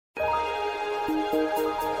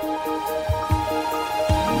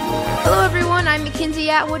Hello everyone, I'm Mackenzie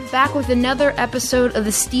Atwood, back with another episode of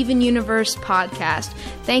the Steven Universe podcast.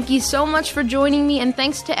 Thank you so much for joining me, and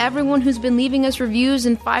thanks to everyone who's been leaving us reviews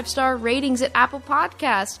and 5-star ratings at Apple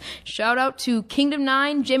Podcasts. Shout out to Kingdom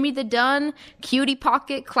 9, Jimmy the Dunn, Cutie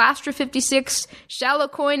Pocket, Clastra56, Shallow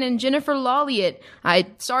Coin, and Jennifer Lawliet.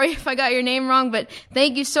 Sorry if I got your name wrong, but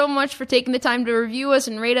thank you so much for taking the time to review us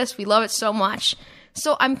and rate us. We love it so much.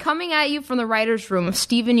 So I'm coming at you from the writer's room of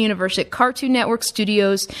Steven Universe at Cartoon Network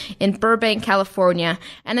Studios in Burbank, California,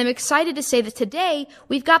 and I'm excited to say that today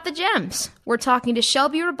we've got the gems. We're talking to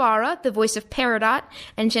Shelby Rabara, the voice of Peridot,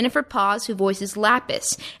 and Jennifer Paz, who voices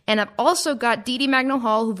Lapis, and I've also got Deedee Magno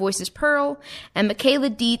Hall, who voices Pearl, and Michaela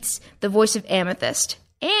Dietz, the voice of Amethyst.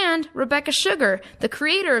 And Rebecca Sugar, the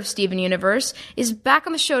creator of Steven Universe, is back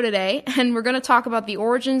on the show today, and we're going to talk about the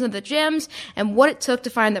origins of the gems and what it took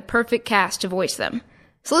to find the perfect cast to voice them.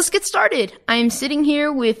 So let's get started. I am sitting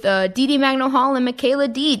here with Deedee Magno Hall and Michaela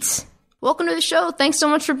Dietz. Welcome to the show. Thanks so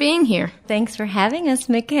much for being here. Thanks for having us,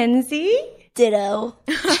 Mackenzie. Ditto.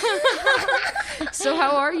 So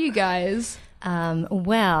how are you guys?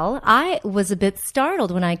 Well, I was a bit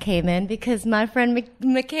startled when I came in because my friend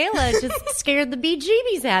Michaela just scared the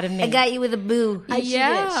bejeebies out of me. I got you with a boo. She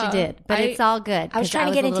did. But it's all good. I was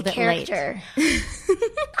trying to get into character.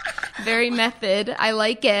 Very method. I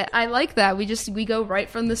like it. I like that. We go right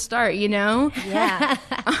from the start, you know? Yeah.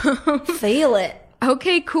 Feel it.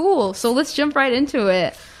 Okay, cool. So let's jump right into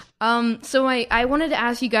it. So I wanted to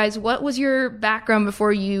ask you guys, what was your background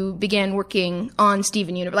before you began working on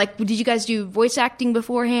Steven Universe? Like, did you guys do voice acting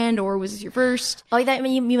beforehand, or was this your first? Oh, that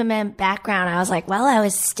when you meant background, I was like, well, I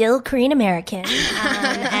was still Korean American,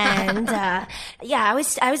 I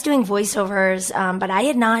was doing voiceovers, but I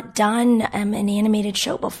had not done an animated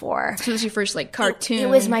show before. So it was your first like cartoon? It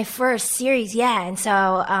was my first series, yeah, and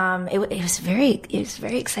so it was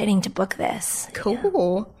very exciting to book this.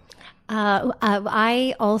 Cool. Yeah.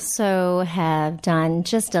 I also have done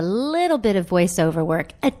just a little bit of voiceover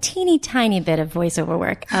work, a teeny tiny bit of voiceover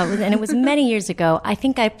work, and it was many years ago. I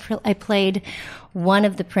think I played one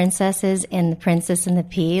of the princesses in The Princess and the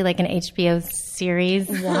Pea, like an HBO series,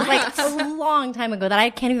 like a long time ago that I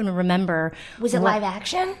can't even remember. Was it live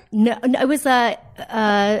action? No, it was a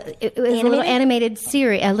little animated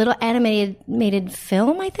series, a little animated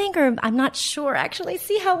film, I think, or I'm not sure. Actually,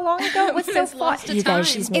 see how long ago it was so far. You guys,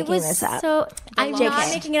 she's making this up. So I'm not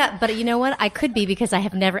making it up, but you know what? I could be because I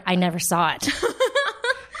never saw it.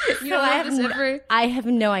 I have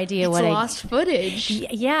no idea it's what lost footage.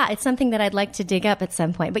 Yeah, it's something that I'd like to dig up at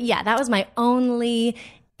some point. But yeah, that was my only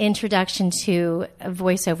introduction to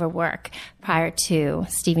voiceover work prior to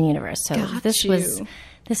Steven Universe. So this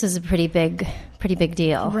was a pretty big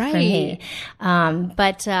deal for me.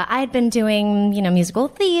 But I had been doing, musical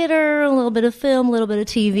theater, a little bit of film, a little bit of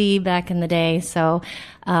TV back in the day. So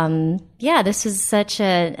this is such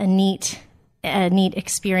a neat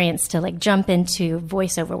experience to like jump into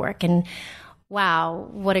voiceover work, and wow,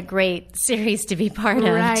 what a great series to be part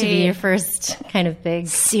of, to be your first kind of big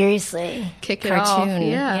kick it cartoon. Off.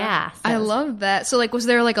 Yeah. So I love that. So like, was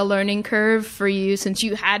there like a learning curve for you since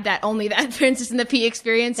you had that Princess and the Pea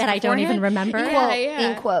experience that beforehand? I don't even remember?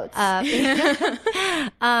 In quotes. I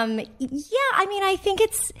mean, I think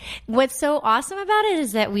what's so awesome about it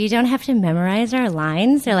is that we don't have to memorize our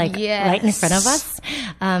lines. They're like right in front of us.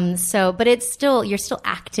 But it's still, you're still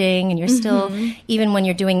acting, and you're still, even when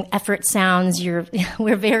you're doing effort sounds,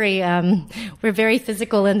 we're very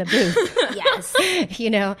physical in the booth. Yes.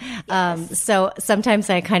 So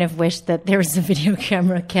sometimes I kind of wish that there was a video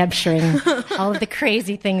camera capturing all of the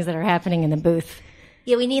crazy things that are happening in the booth.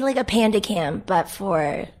 Yeah, we need like a panda cam, but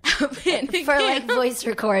for like voice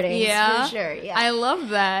recordings. Yeah, for sure. Yeah, I love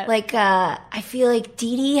that. Like, I feel like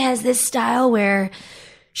Deedee has this style where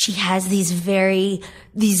she has these very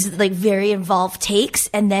involved takes,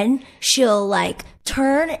 and then she'll like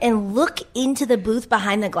turn and look into the booth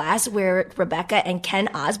behind the glass where Rebecca and Ken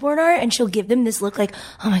Osborne are, and she'll give them this look like,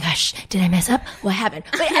 oh my gosh, did I mess up? What happened?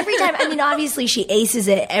 But every time, I mean, obviously she aces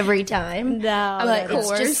it every time. No, but it's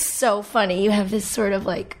just so funny. You have this sort of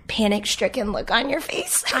like panic-stricken look on your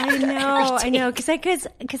face. I know,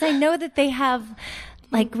 because I know that they have.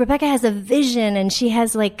 Like, Rebecca has a vision, and she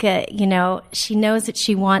has like she knows that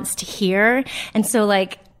she wants to hear. And so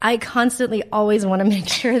like, I constantly always want to make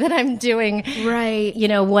sure that I'm doing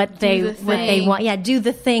what they want. Yeah, do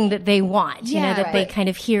the thing that they want, that they kind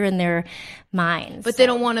of hear in their minds. But they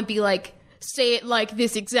don't want to be like, say it like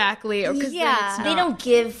this exactly, or because they don't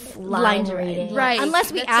give line reading, right?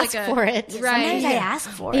 Unless we ask for it. Right? Sometimes I ask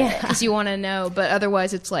for it because you want to know, but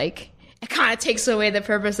otherwise it's like it kind of takes away the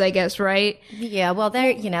purpose, I guess, right? Yeah, well,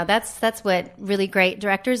 that's what really great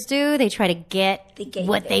directors do. They try to get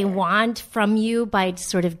what they want from you by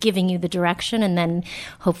sort of giving you the direction, and then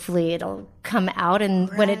hopefully it'll come out. And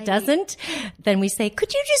when it doesn't, then we say,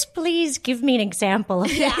 could you just please give me an example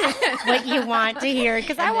of what you want to hear?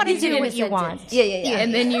 Because I want to do what you want. Yeah.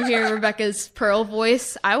 And then you hear Rebecca's Pearl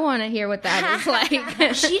voice. I want to hear what that is like.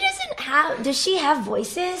 She doesn't have, does she have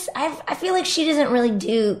voices? I feel like she doesn't really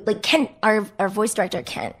do, like Kent, our voice director,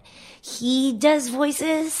 Kent, he does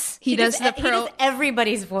voices. He does the Pearl. He does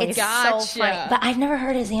everybody's voice. It's so funny. But I've never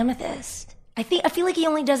heard his Amethyst. I feel like he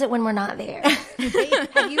only does it when we're not there.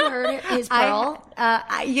 Have you heard his Pearl?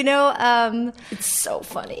 It's so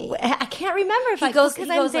funny. I can't remember if he goes because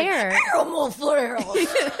I'm there.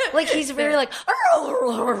 Like he's very like.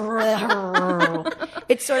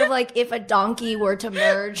 It's sort of like if a donkey were to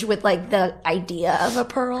merge with like the idea of a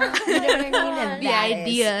pearl. You know what I mean? And the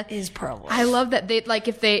idea is Pearl voice. I love that they like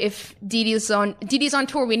if Deedee's on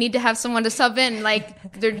tour, we need to have someone to sub in.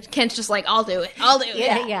 Like Kent's just like, I'll do it.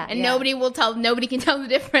 Yeah. And nobody can tell the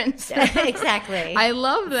difference. Exactly. I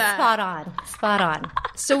love that. Spot on.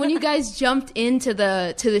 So when you guys jumped into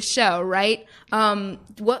the show, right?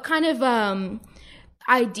 What kind of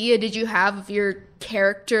idea did you have of your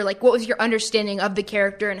character? Like, what was your understanding of the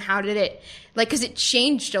character, and how did it, like, because it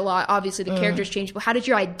changed a lot. Obviously, the characters changed, but how did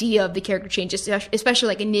your idea of the character change, especially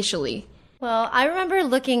like initially? Well, I remember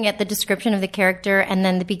looking at the description of the character, and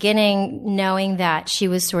then the beginning, knowing that she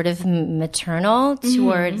was sort of maternal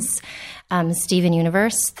towards Steven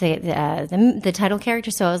Universe, the title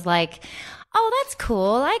character. So I was like, oh, that's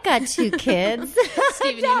cool. I got 2 kids.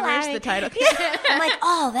 Steven Universe, the title. I'm like,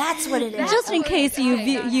 oh, that's what it is. Just in case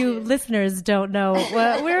you listeners don't know,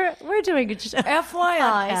 we're doing a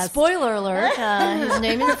FYI, spoiler alert.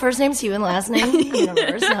 His first name's Hugh and last name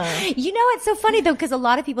Universe. You know, it's so funny though, because a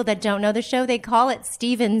lot of people that don't know the show, they call it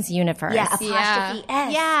Steven's Universe. Yeah, apostrophe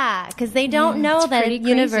S. Yeah, because they don't know that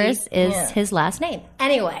Universe is his last name.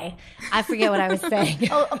 Anyway, I forget what I was saying.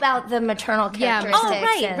 About the maternal characteristics.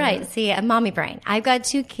 Oh, right. See, mommy brain. I've got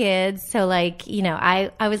 2 kids, so like,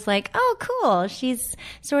 I was like, oh, cool. She's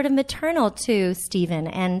sort of maternal to Steven,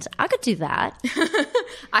 and I could do that.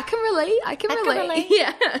 I can relate.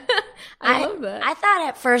 Yeah. I love that. I thought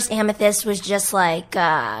at first Amethyst was just like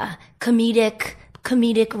comedic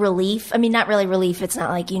relief. I mean, not really relief. It's not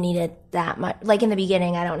like you needed that much. Like in the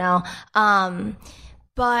beginning, I don't know.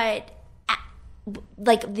 But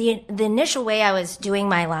like the initial way I was doing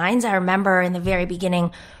my lines, I remember in the very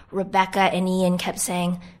beginning, Rebecca and Ian kept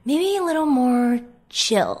saying, maybe a little more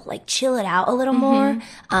chill, like chill it out a little more.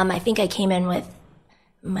 I think I came in with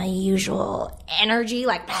my usual energy,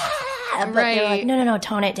 like, but they were like, no,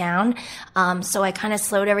 tone it down. So I kind of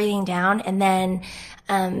slowed everything down. And then,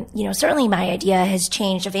 certainly my idea has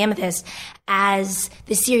changed of Amethyst as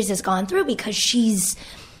the series has gone through, because she's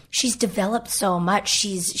developed so much.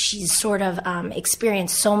 She's sort of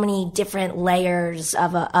experienced so many different layers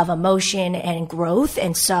of emotion and growth,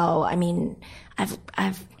 and so I mean,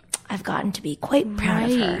 I've gotten to be quite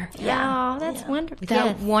proud of her. Yeah, that's wonderful.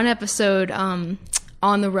 That one episode, On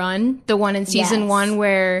the Run, the one in season 1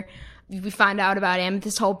 where we find out about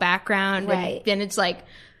Amethyst's whole background, right? Then it's like,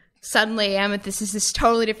 suddenly Amethyst is this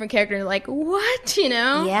totally different character, and like, what,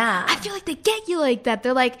 Yeah. I feel like they get you like that.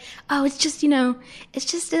 They're like, oh, it's just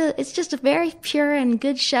a very pure and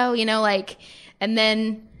good show, like, and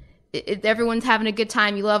then everyone's having a good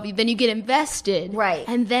time. You love, then you get invested. Right.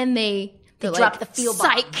 And then they drop like, the feel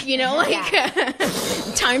bomb. Psych,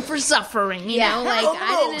 time for suffering,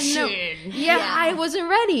 I didn't know. Yeah, I wasn't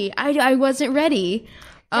ready. I wasn't ready.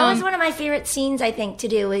 That was one of my favorite scenes, I think, to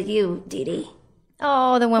do with you, Deedee.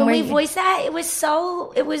 Oh, the one when where we voiced that, it was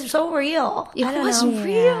so real. It was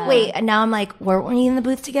real. Wait, now I'm like, weren't we in the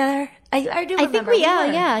booth together? I do remember. I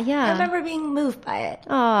think yeah. I remember being moved by it.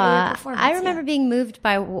 I remember being moved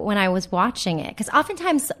by when I was watching it, because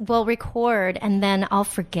oftentimes we'll record and then I'll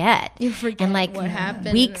forget. You forget, and like what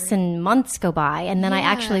happened. Weeks and months go by, and then I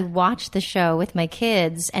actually watch the show with my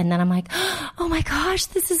kids, and then I'm like, oh my gosh,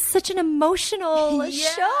 this is such an emotional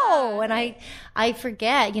show, and I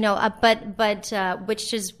forget, but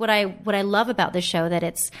which is what I love about the show, that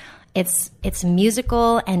it's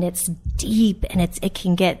musical and it's deep and it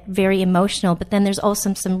can get very emotional, but then there's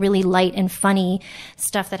also some really light and funny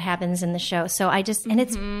stuff that happens in the show. So I just, and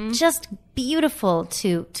it's just beautiful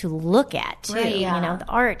to look at too. Right, yeah. The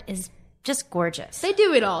art is just gorgeous. They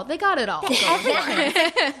do it all. They got it all.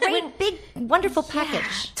 Great, big, wonderful package.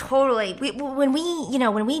 Yeah, totally. When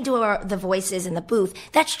we do the voices in the booth,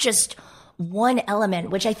 that's just one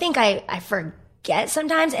element, which I think I get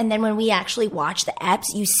sometimes. And then when we actually watch the eps,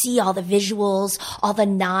 you see all the visuals, all the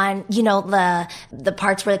the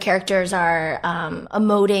parts where the characters are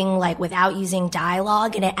emoting like without using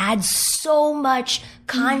dialogue, and it adds so much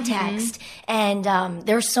context. And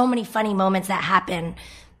there's so many funny moments that happen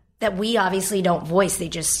that we obviously don't voice. They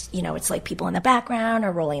just, it's like people in the background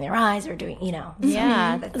or rolling their eyes or doing,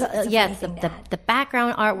 Yeah. The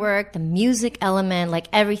background artwork, the music element, like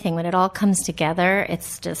everything, when it all comes together,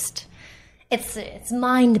 it's just, it's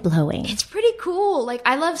mind blowing. It's pretty cool. Like,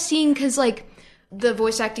 I love seeing, cause like the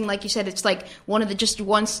voice acting, like you said, it's like one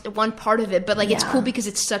part of it, but like it's cool because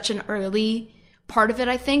it's such an early part of it,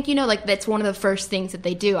 I think, like that's one of the first things that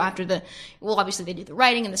they do after obviously they do the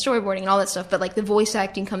writing and the storyboarding and all that stuff, but like the voice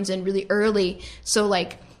acting comes in really early. So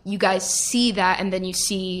like you guys see that, and then you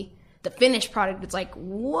see the finished product. It's like,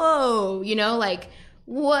 whoa, like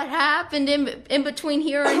what happened in between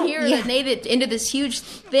here and here that made it into this huge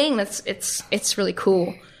thing. It's really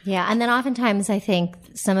cool. Yeah, and then oftentimes I think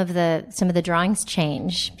some of the drawings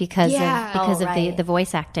change because of the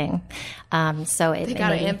voice acting. So they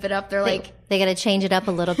gotta amp it up. They got to change it up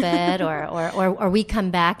a little bit, or we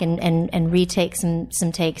come back and retake some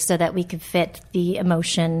takes so that we could fit the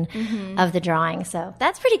emotion of the drawing. So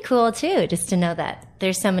that's pretty cool too, just to know that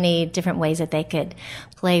there's so many different ways that they could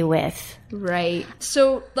play with. Right.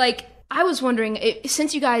 So like I was wondering,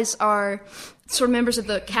 since you guys are sort of members of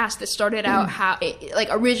the cast that started out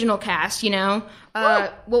original cast,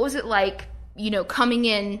 what was it like, coming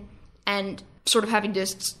in and sort of having to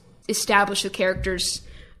establish the characters?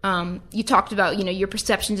 You talked about, your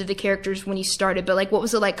perceptions of the characters when you started, but like, what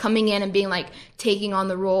was it like coming in and being like taking on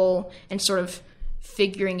the role and sort of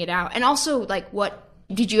figuring it out? And also like, what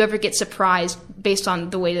did you ever get surprised based on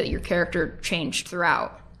the way that your character changed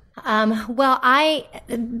throughout? Well,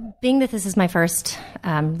 being that this is my first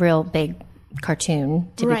real big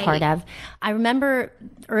cartoon to be part of, I remember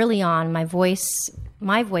early on my voice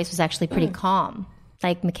was actually pretty calm.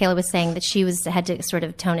 Like Michaela was saying that she had to sort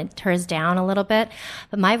of tone hers down a little bit,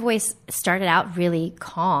 but my voice started out really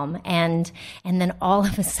calm, and then all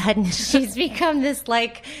of a sudden she's become this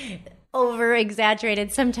like over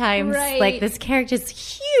exaggerated sometimes. Like this character's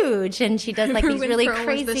huge, and she does like these really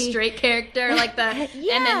crazy. Was the straight character, like the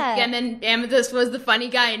and then Amethyst was the funny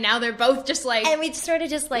guy, and now they're both just like. And we sort of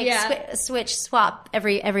just like swap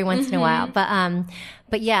every once in a while,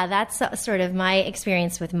 But yeah, that's sort of my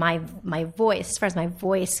experience with my voice, as far as my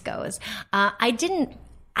voice goes.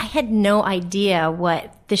 I had no idea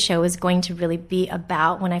what the show was going to really be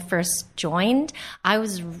about when I first joined. I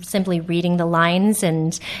was simply reading the lines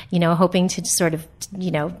and, hoping to sort of,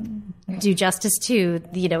 do justice to,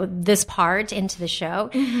 this part into the show.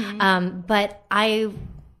 But I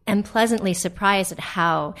am pleasantly surprised at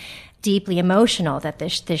how deeply emotional that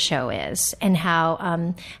this show is, and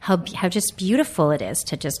how just beautiful it is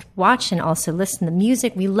to just watch and also listen to the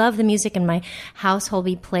music. We love the music in my household.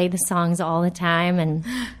 We play the songs all the time, and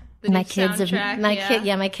my kids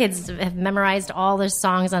have memorized all the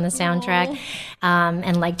songs on the soundtrack,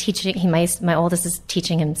 and like teaching. My oldest is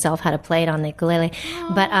teaching himself how to play it on the ukulele.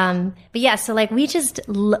 But yeah, so like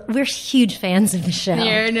we're huge fans of the show.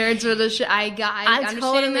 You're nerds for the show. I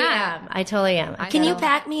understand that. I totally am. Can you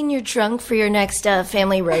pack me in your trunk for your next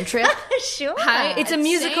family road trip? Sure. It's a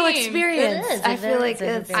musical experience. It is. I feel like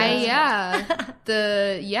it's. I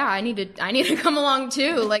need to come along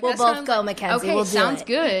too. Like we'll both go, Mackenzie. Okay, we'll do sounds it.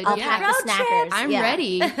 good. I'll pack the snackers.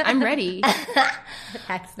 I'm ready.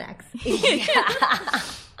 Pack snacks.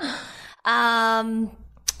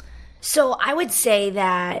 So I would say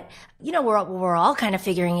that, we're all kind of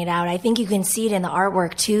figuring it out. I think you can see it in the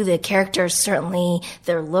artwork too. The characters, certainly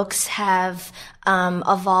their looks have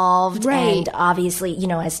evolved. And obviously,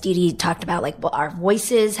 as Deedee talked about, like our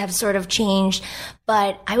voices have sort of changed.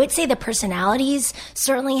 But I would say the personalities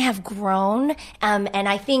certainly have grown. And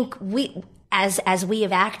I think as we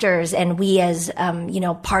have actors and we as,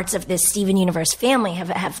 parts of this Steven Universe family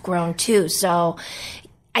have grown too. So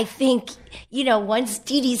I think, once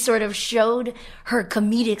Deedee sort of showed her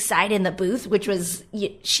comedic side in the booth, which was,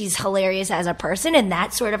 she's hilarious as a person, and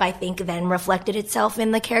that sort of, I think, then reflected itself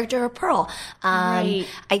in the character of Pearl. I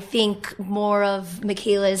think more of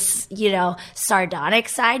Michaela's, sardonic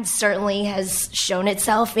side certainly has shown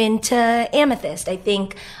itself into Amethyst. I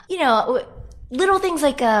think, little things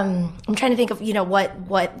like, I'm trying to think of,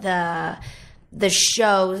 what the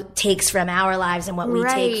show takes from our lives and what we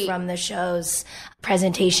take from the show's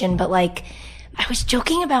presentation. But like, I was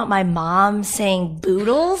joking about my mom saying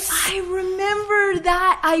boodles. I remember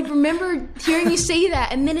that. I remember hearing you say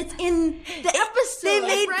that, and then it's in the episode. They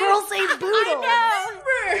made Pearl say boodles. I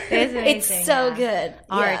remember It's amazing, It's so good.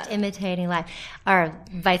 Art imitating life, or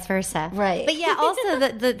vice versa. Right. But yeah, also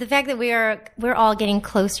the fact that we're all getting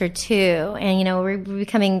closer too, and you know, we're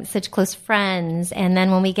becoming such close friends. And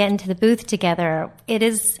then when we get into the booth together,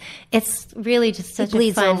 it's really just such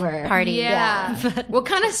a fun party. Yeah. What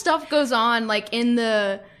kind of stuff goes on like in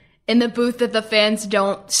the booth that the fans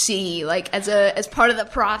don't see, like as part of the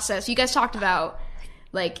process? You guys talked about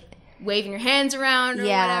like waving your hands around or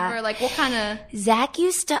whatever. Like what kind of... Zach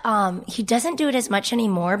used to, he doesn't do it as much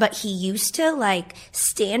anymore, but he used to like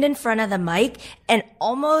stand in front of the mic and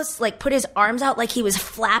almost like put his arms out like he was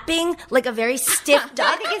flapping, like a very stiff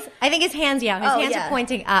duck. I think his hands, his hands are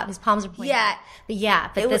pointing up, his palms are pointing up.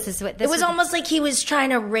 But it was almost like he was trying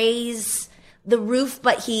to raise the roof,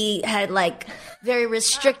 but he had like very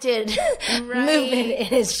restricted movement in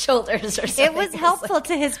his shoulders or something. It was helpful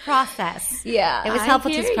to his process. Yeah. It was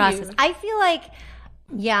helpful to his process. I feel like,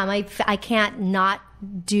 I can't not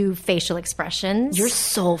do facial expressions. You're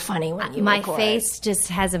so funny when you record. face just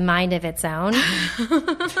has a mind of its own.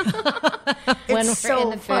 When we're so in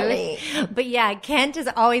the funny. booth. But yeah, Kent is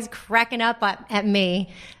always cracking up at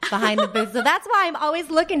me behind the booth. So that's why I'm always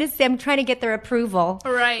looking to see, I'm trying to get their approval.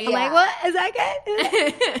 Right. I'm like, what? Is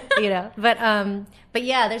that good? You know, but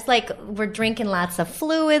yeah, there's like, we're drinking lots of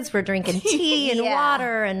fluids, we're drinking tea and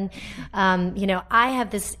water, and you know, I have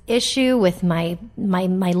this issue with my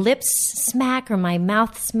lips smack or my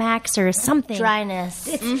mouth smacks or something. Dryness.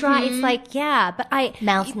 It's dry. It's like, but I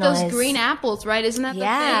mouth eat noise. those green apples, right? Isn't that the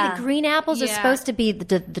thing? The green apples are supposed to be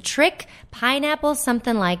the trick. Pineapple,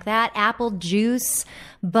 something like that. Apple juice,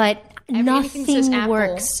 but nothing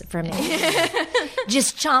works for me.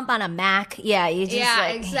 Just chomp on a Mac. Yeah, you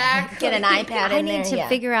just exactly. Get an iPad in there. I need to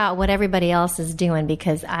figure out what everybody else is doing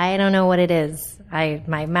because I don't know what it is.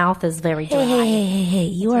 My mouth is very dry. Hey,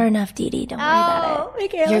 you are enough, Deedee. Don't worry about it.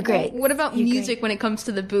 Michaela. You're great. What about music when it comes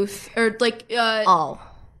to the booth? Or like,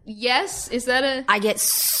 yes? Is that a... I get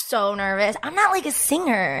so nervous. I'm not like a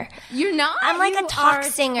singer. You're not? I'm like a talk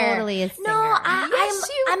singer. Totally a singer. No,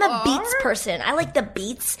 I'm a are. beats person. I like the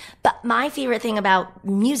beats, but my favorite thing about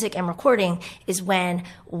music and recording is when,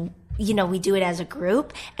 you know, we do it as a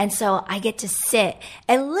group, and so I get to sit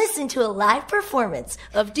and listen to a live performance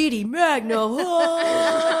of Deedee Magno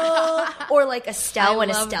Hall, or like Estelle when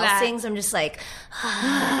Estelle sings. I'm just like,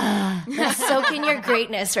 soak in your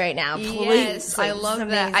greatness right now, please. Yes, I love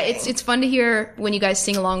that. It's fun to hear when you guys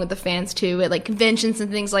sing along with the fans too at like conventions and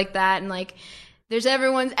things like that, and like there's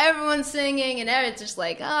everyone's singing, and it's just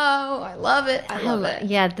like, oh, I love it. I love it.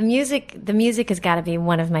 Yeah, the music has got to be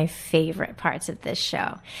one of my favorite parts of this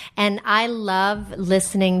show. And I love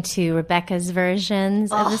listening to Rebecca's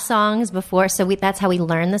versions of the songs before. So that's how we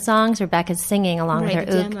learn the songs. Rebecca's singing along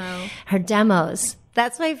with her demos.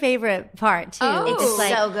 That's my favorite part too. Oh, it's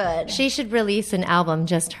like, so good. She should release an album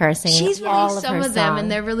just her singing She's all released of her some of them, songs. and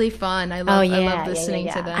they're really fun. I love listening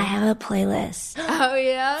to them. I have a playlist. Oh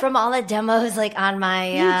yeah, from all the demos like on my.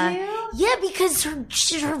 You do? Yeah, because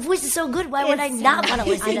her voice is so good. Why would I not want to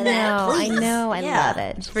listen to that? Please. I know. I love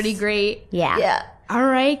it. It's pretty great. Yeah. All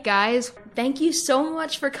right, guys. Thank you so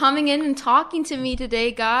much for coming in and talking to me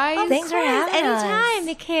today, guys. Oh, thanks for having us. Anytime,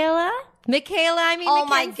 Michaela. Oh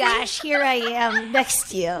my gosh, here I am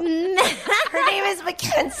next to you. Her name is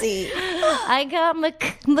Mackenzie. I got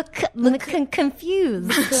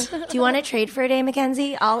confused. Do you want to trade for a day,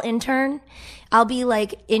 Mackenzie? I'll intern. I'll be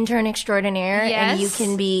like intern extraordinaire, and you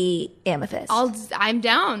can be Amethyst. I'm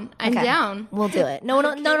down. I'm down. We'll do it. No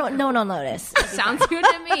notice. Sounds good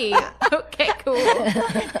to me. Okay, cool.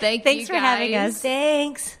 Thanks for having us.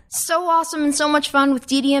 Thanks. So awesome and so much fun with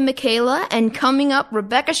Deedee and Michaela. And coming up,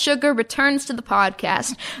 Rebecca Sugar returns to the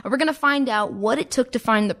podcast. We're going to find out what it took to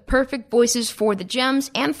find the perfect voices for the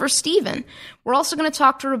gems and for Steven. We're also going to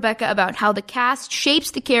talk to Rebecca about how the cast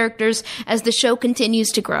shapes the characters as the show continues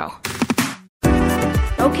to grow.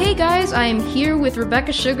 Okay, guys, I am here with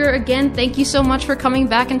Rebecca Sugar again. Thank you so much for coming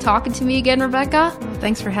back and talking to me again, Rebecca.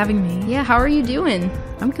 Thanks for having me. Yeah, how are you doing?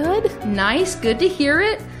 I'm good. Nice, good to hear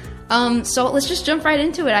it. So let's just jump right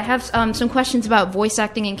into it. I have some questions about voice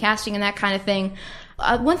acting and casting and that kind of thing.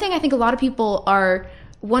 One thing I think a lot of people are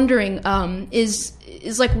wondering is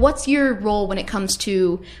like, what's your role when it comes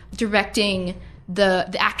to directing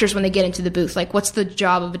the actors when they get into the booth? Like, what's the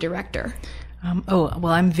job of a director?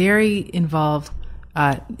 I'm very involved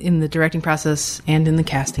in the directing process and in the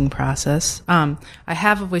casting process. I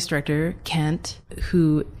have a voice director, Kent,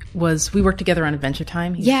 who we worked together on Adventure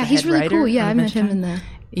Time. He's really cool. Yeah, I met him in the...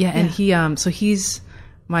 Yeah, and he's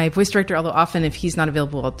my voice director, although often if he's not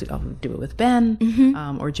available, I'll do it with Ben,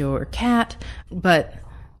 or Joe or Kat. But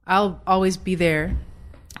I'll always be there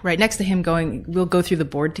right next to him we'll go through the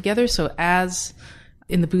board together. So as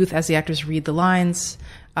in the booth as the actors read the lines.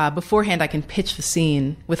 Beforehand, I can pitch the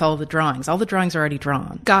scene with all the drawings. All the drawings are already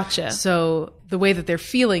drawn. Gotcha. So the way that they're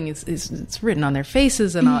feeling is it's written on their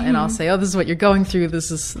faces, and I'll say, oh, this is what you're going through.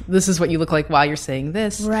 This is what you look like while you're saying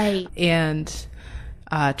this. Right. And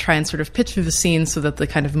try and sort of pitch through the scene so that the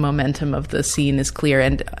kind of momentum of the scene is clear.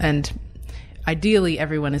 And ideally,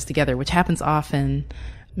 everyone is together, which happens often.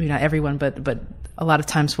 Maybe not everyone, but a lot of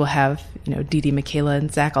times we'll have, Deedee, Michaela,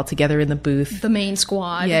 and Zach all together in the booth. The main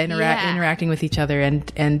squad. Yeah, interacting with each other.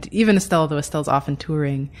 And even Estelle, though Estelle's often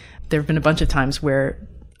touring, there have been a bunch of times where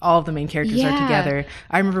all of the main characters are together.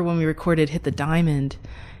 I remember when we recorded Hit the Diamond,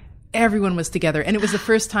 everyone was together. And it was the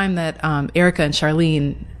first time that Erica and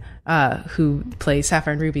Charlene, who play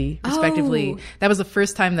Sapphire and Ruby, respectively, that was the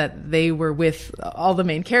first time that they were with all the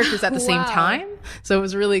main characters at the same time. So it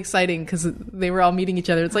was really exciting because they were all meeting each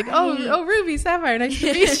other. It's like, oh, Ruby, Sapphire, nice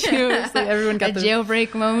to meet you. It's like everyone got a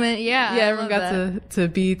jailbreak moment. Yeah, everyone got to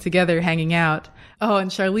be together, hanging out. Oh, and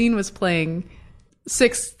Charlene was playing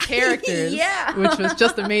 6 characters, which was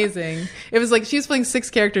just amazing. It was like she was playing 6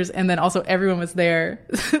 characters, and then also everyone was there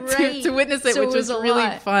to witness it, which was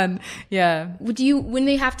really fun. Yeah. When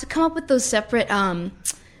they have to come up with those separate,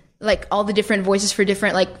 like all the different voices for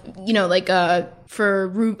different,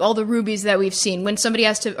 for all the rubies that we've seen, when somebody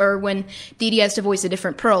has to, or when Deedee has to voice the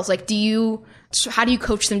different pearls, like how do you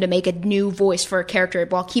coach them to make a new voice for a character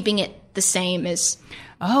while keeping it the same as?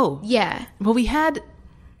 Oh, yeah. Well, we had.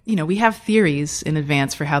 We have theories in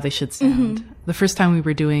advance for how they should sound. Mm-hmm. The first time we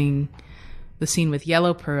were doing the scene with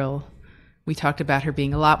Yellow Pearl, we talked about her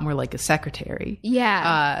being a lot more like a secretary.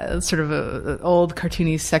 Yeah. Sort of an old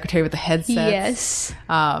cartoony secretary with a headset. Yes.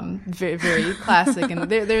 Very, very classic. And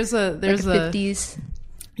there's a 50s.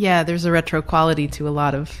 Yeah, there's a retro quality to a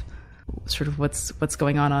lot of sort of what's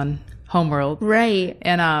going on Homeworld. Right.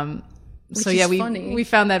 And Which so yeah, funny. we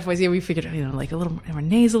found that voice. Yeah, we figured like a little more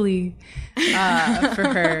nasally for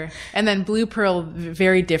her, and then Blue Pearl,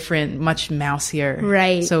 very different, much mousier.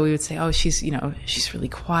 Right. So we would say, oh, she's really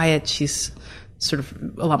quiet. She's sort of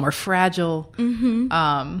a lot more fragile.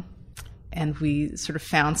 Mm-hmm. And we sort of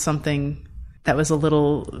found something that was a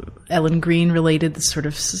little Ellen Green related, the sort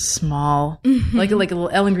of small, like a little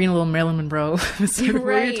Ellen Green, a little Marilyn Monroe. Sort of what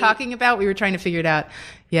we were talking about. We were trying to figure it out.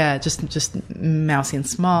 Yeah, just mousy and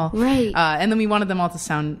small. Right. And then we wanted them all to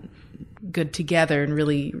sound good together and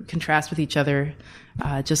really contrast with each other,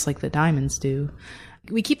 just like the diamonds do.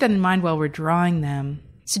 We keep that in mind while we're drawing them.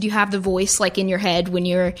 So do you have the voice like in your head when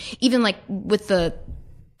you're, even like with the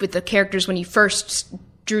characters when you first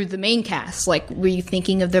drew the main cast, like were you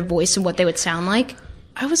thinking of their voice and what they would sound like?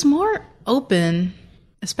 I was more open,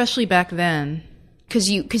 especially back then. Cause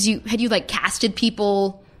you had you like casted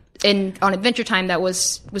people on Adventure Time,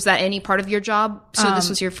 was that any part of your job? So this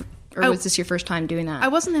was was this your first time doing that? I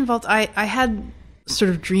wasn't involved. I had sort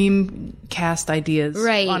of dream cast ideas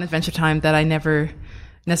on Adventure Time that I never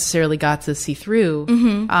necessarily got to see through.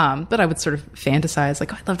 Mm-hmm. But I would sort of fantasize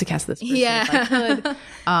like, oh, I'd love to cast this person if I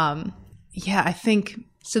could. Yeah, I think.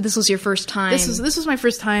 So this was your first time? This was my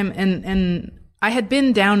first time, and I had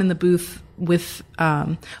been down in the booth with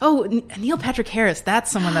Neil Patrick Harris.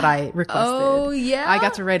 That's someone that I requested. Oh yeah, I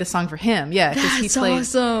got to write a song for him. Yeah, because he played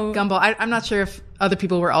Gumball. I'm not sure if other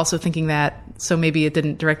people were also thinking that, so maybe it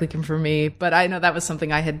didn't directly come from me. But I know that was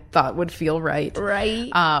something I had thought would feel right.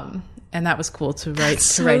 Right. And that was cool to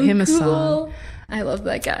write him a song. I love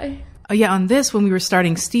that guy. Oh yeah, on this when we were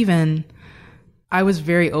starting Steven, I was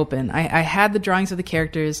very open. I had the drawings of the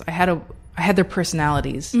characters. I had their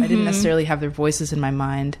personalities. Mm-hmm. I didn't necessarily have their voices in my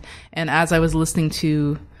mind. And as I was listening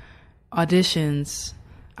to auditions,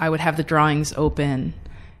 I would have the drawings open,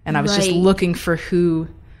 and I was just looking for who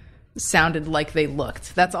sounded like they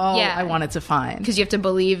looked. That's all I wanted to find. Because you have to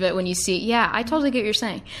believe it when you see it. Yeah, I totally get what you're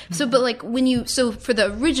saying. So, but like for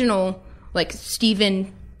the original, like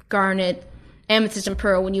Steven, Garnet, Amethyst, and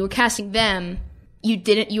Pearl, when you were casting them,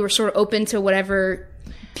 you were sort of open to whatever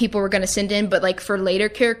people were going to send in, but like for later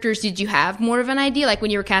characters, did you have more of an idea? Like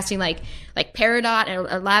when you were casting like Peridot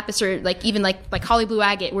or Lapis, or like even like Holly Blue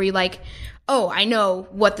Agate, were you like, oh, I know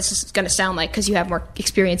what this is going to sound like because you have more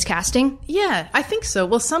experience casting? Yeah, I think so.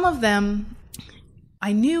 Well, some of them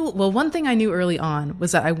I knew. Well, one thing I knew early on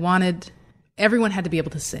was that I wanted everyone had to be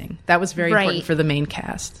able to sing. That was very important for the main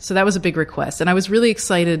cast. So that was a big request. And I was really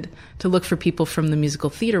excited to look for people from the musical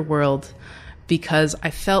theater world because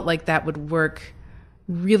I felt like that would work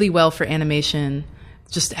really well for animation,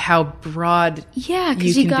 just how broad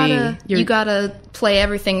because you gotta play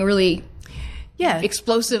everything really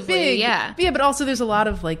explosively. Big. But also there's a lot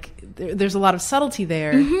of there's a lot of subtlety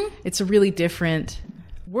there. Mm-hmm. It's a really different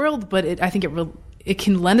world, but I think it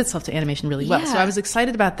can lend itself to animation really well. So I was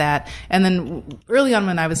excited about that. And then early on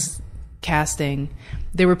when I was casting,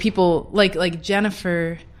 there were people like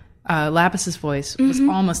Jennifer Lapis's voice was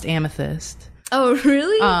almost Amethyst. Oh,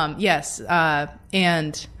 really? Yes.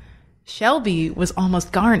 And Shelby was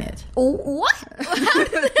almost Garnet. Oh, what? How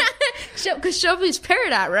did that? Because Shelby's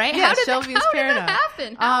Peridot, right? Yeah, Shelby is Peridot. How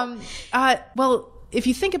did that happen? Well, if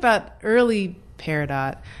you think about early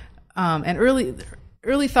Peridot and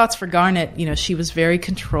early thoughts for Garnet, you know, she was very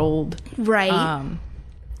controlled, right?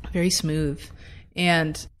 Very smooth.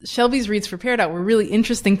 And Shelby's reads for Peridot were really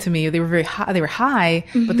interesting to me. They were very high. They were high,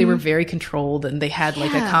 but they were very controlled, and they had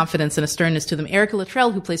like a confidence and a sternness to them. Erica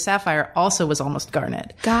Luttrell, who plays Sapphire, also was almost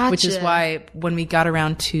Garnet. Gotcha. Which is why when we got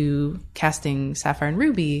around to casting Sapphire and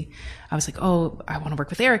Ruby, I was like, oh, I want to work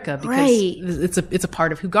with Erica because it's a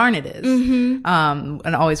part of who Garnet is,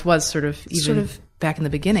 and always was sort of back in the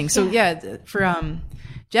beginning. So for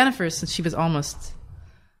Jennifer, since she was almost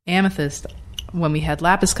Amethyst. When we had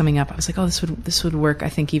Lapis coming up, I was like, oh, this would work, I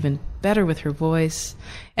think, even better with her voice.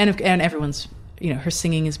 And everyone's, you know, her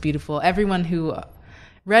singing is beautiful. Everyone who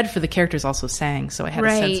read for the characters also sang, so I had a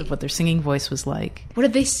sense of what their singing voice was like. What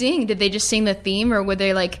did they sing? Did they just sing the theme, or were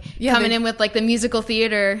they like coming in with like the musical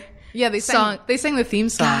theater they sang the theme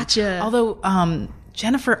song. Gotcha. Although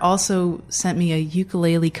Jennifer also sent me a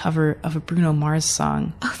ukulele cover of a Bruno Mars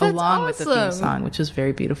song along with the theme song, which was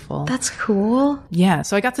very beautiful. That's cool. Yeah,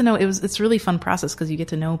 so I got to know it's a really fun process because you get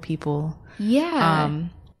to know people. Yeah.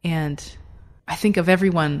 And I think of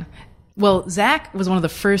everyone. Well, Zach was one of the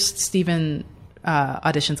first Steven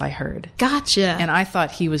auditions I heard. Gotcha. And I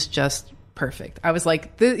thought he was just perfect. I was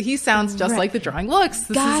like, he sounds just like the drawing looks.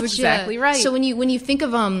 This is exactly right. So when you think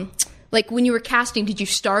of like when you were casting, did you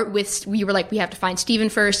start with, you were like, we have to find Steven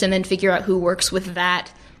first and then figure out who works with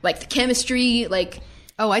that, like the chemistry, like...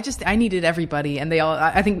 Oh, I needed everybody, and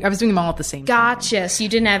I think I was doing them all at the same time. Gotcha. So you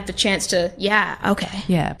didn't have the chance to, okay.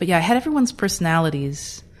 Yeah, but I had everyone's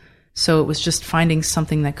personalities, so it was just finding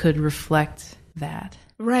something that could reflect that.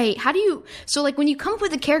 Right. So like when you come up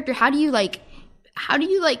with a character, how do you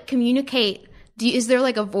communicate? Is there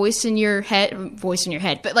like a voice in your head,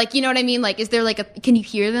 but like, you know what I mean? Like, is there like can you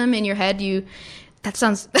hear them in your head? That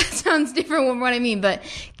sounds different from what I mean, but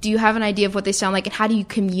do you have an idea of what they sound like, and how do you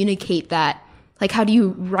communicate that? Like, how do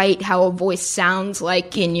you write how a voice sounds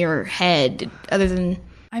like in your head other than...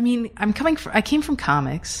 I mean, I came from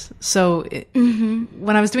comics. So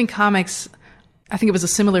when I was doing comics, I think it was a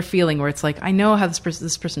similar feeling where it's like, I know how this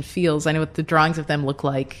person feels. I know what the drawings of them look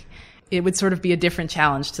like. It would sort of be a different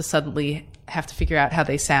challenge to suddenly have to figure out how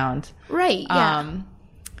they sound. Right, yeah.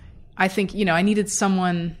 I think, I needed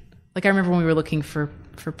someone, like I remember when we were looking for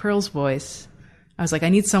Pearl's voice, I was like, I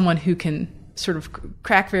need someone who can sort of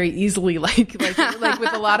crack very easily, like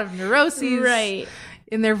with a lot of neuroses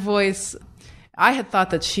in their voice. I had thought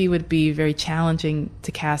that she would be very challenging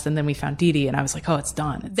to cast, and then we found Deedee, and I was like, oh, it's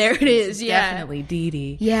done. There it is, definitely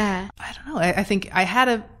Deedee. Yeah. I don't know. I think I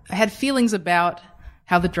had feelings about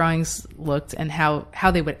how the drawings looked and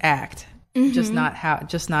how they would act, just not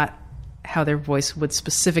how their voice would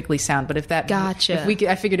specifically sound. But gotcha.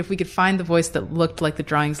 I figured if we could find the voice that looked like the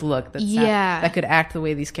drawings look, that could act the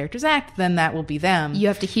way these characters act, then that will be them. You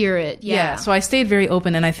have to hear it. Yeah. So I stayed very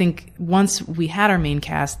open, and I think once we had our main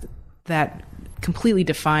cast, that completely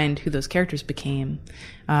defined who those characters became,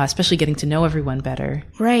 especially getting to know everyone better.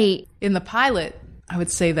 Right. In the pilot, I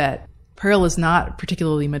would say that Pearl is not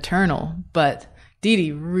particularly maternal, but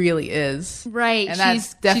Deedee really is. Right. And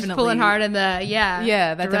that's definitely... She's pulling hard in the,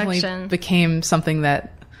 Yeah, that direction. definitely became something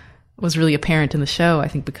that was really apparent in the show, I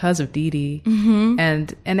think, because of Deedee. Mm-hmm.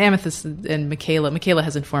 And Amethyst and Michaela. Michaela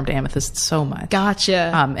has informed Amethyst so much.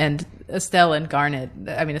 Gotcha. And Estelle and Garnet.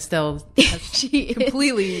 I mean, Estelle has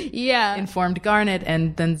completely informed Garnet,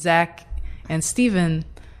 and then Zach and Steven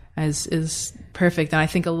is perfect. And I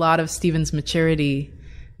think a lot of Steven's maturity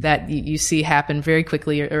that you see happen very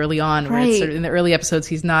quickly early on, where it's sort of, in the early episodes,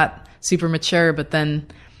 he's not super mature, but then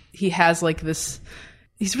he has like this,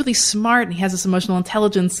 he's really smart, and he has this emotional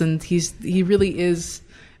intelligence, and he really is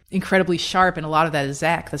incredibly sharp, and a lot of that is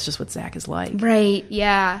Zach. That's just what Zach is like. Right,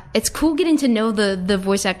 yeah. It's cool getting to know the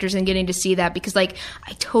voice actors and getting to see that, because like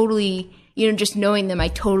I totally, just knowing them, I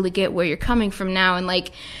totally get where you're coming from now, and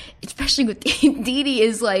like, especially with Deedee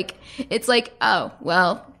is like, it's like, oh,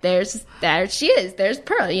 well, there she is. There's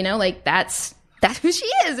Pearl, like that's who she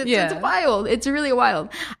is. It's wild. It's really wild.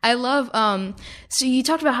 I love, so you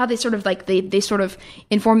talked about how they sort of like, they sort of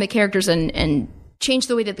inform the characters and change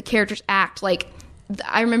the way that the characters act. Like,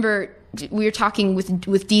 I remember we were talking with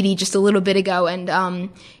Deedee just a little bit ago, and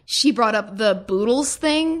she brought up the Boodles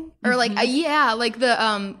thing, or like, like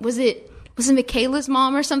the, was it was it Michaela's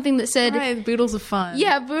mom or something that said, right, Boodles of Fun.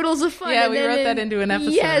 Yeah, Boodles of Fun. Yeah, and we wrote that into an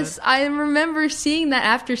episode. Yes, I remember seeing that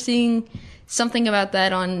after seeing something about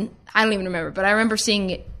that on, I don't even remember, but I remember seeing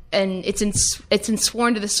it, and it's in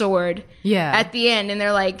Sworn to the Sword. Yeah. At the end, and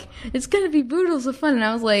they're like, it's gonna be Boodles of Fun, and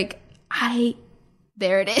I was like,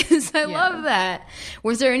 there it is. I love that.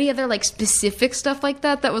 Was there any other like specific stuff like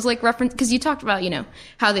that was like reference? Because you talked about,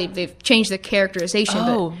 how they've changed the characterization.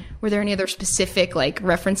 But were there any other specific like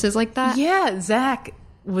references like that? Yeah, Zach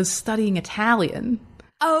was studying Italian.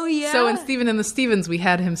 Oh yeah. So in Steven and the Stevens, we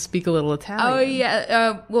had him speak a little Italian. Oh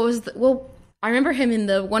yeah. I remember him in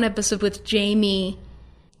the one episode with Jamie,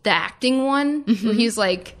 the acting one, where he's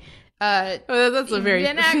like. That's a very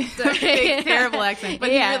terrible accent, but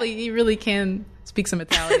he really can speak some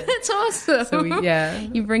Italian. That's awesome. So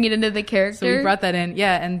you bring it into the character. So we brought that in,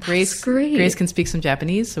 and Grace can speak some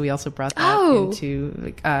Japanese, so we also brought that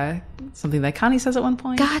into something that Connie says at one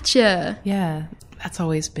point. Gotcha. Yeah, that's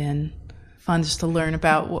always been fun just to learn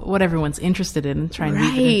about what everyone's interested in and try and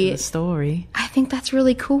weave it into the story. I think that's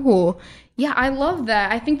really cool. Yeah, I love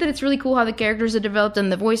that. I think that it's really cool how the characters are developed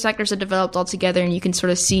and the voice actors are developed all together, and you can sort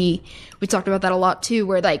of see, we talked about that a lot too,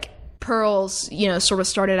 where like Pearl's, sort of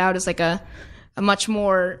started out as like a much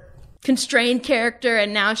more constrained character,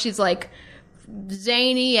 and now she's like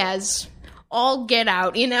zany as all get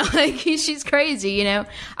out, like she's crazy,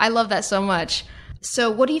 I love that so much. So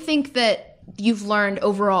what do you think that you've learned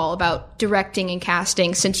overall about directing and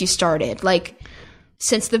casting since you started, like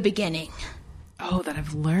since the beginning? Oh, that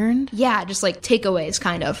I've learned? Yeah, just like takeaways,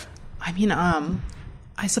 kind of. I mean,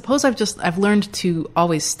 I suppose I've learned to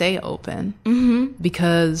always stay open,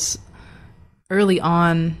 because early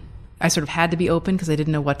on I sort of had to be open because I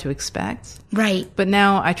didn't know what to expect. Right. But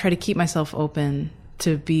now I try to keep myself open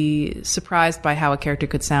to be surprised by how a character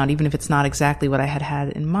could sound, even if it's not exactly what I had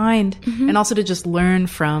in mind, and also to just learn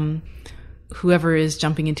from whoever is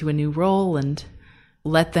jumping into a new role and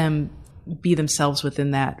let them be themselves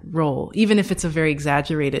within that role. Even if it's a very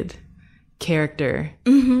exaggerated character,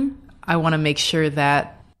 I want to make sure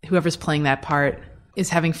that whoever's playing that part is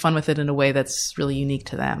having fun with it in a way that's really unique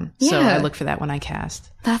to them. Yeah. So I look for that when I cast.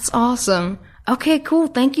 That's awesome. Okay, cool.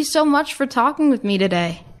 Thank you so much for talking with me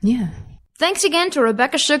today. Yeah. Thanks again to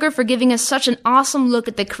Rebecca Sugar for giving us such an awesome look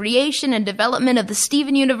at the creation and development of the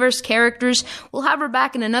Steven Universe characters. We'll have her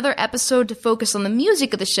back in another episode to focus on the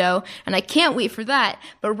music of the show, and I can't wait for that.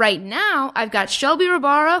 But right now, I've got Shelby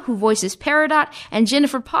Rabara, who voices Peridot, and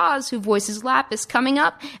Jennifer Paz, who voices Lapis, coming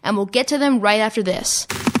up, and we'll get to them right after this.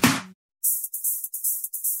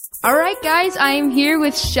 Alright guys, I am here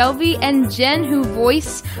with Shelby and Jen, who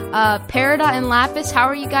voice Peridot and Lapis. How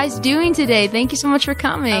are you guys doing today? Thank you so much for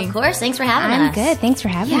coming. Of course, thanks for having us. I'm good, thanks for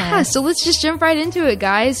having us. Yeah, so let's just jump right into it,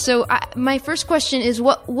 guys. So my first question is,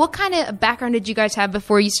 what kind of background did you guys have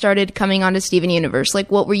before you started coming onto Steven Universe?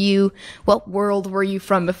 Like, what world were you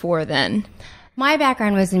from before then? My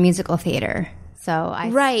background was in musical theater. So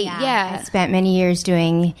I spent many years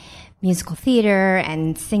doing musical theater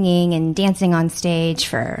and singing and dancing on stage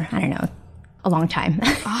for, I don't know, a long time.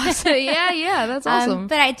 Awesome. Yeah, that's awesome.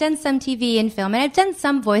 But I'd done some TV and film, and I've done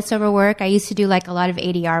some voiceover work. I used to do like a lot of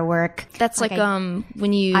ADR work. That's like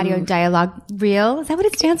when you... Audio dialogue reel. Is that what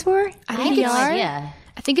it stands for? I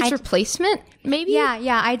think it's replacement, maybe?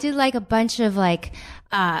 Yeah. I did like a bunch of like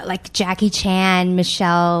Jackie Chan,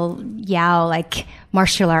 Michelle Yao, like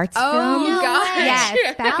martial arts films. Oh, gosh.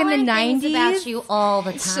 Yes, back in the 90s. About you all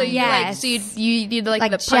the time. So you did like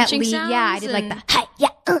the punching sounds? Yeah, I did like the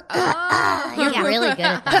You're really good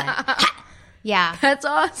at that. Yeah. That's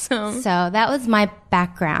awesome. So that was my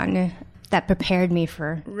background that prepared me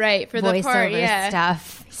for the voiceover part, yeah.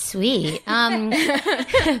 stuff. Sweet.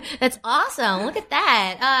 That's awesome. Look at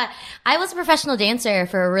that. I was a professional dancer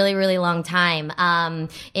for a really, really long time,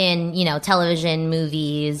 in, television,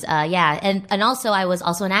 movies. And also I was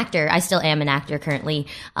also an actor. I still am an actor currently,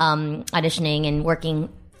 auditioning and working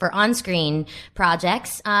for on-screen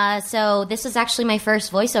projects. So this was actually my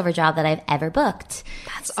first voiceover job that I've ever booked.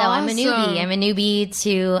 That's so awesome. I'm a newbie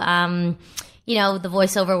to, the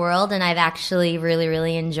voiceover world, and I've actually really,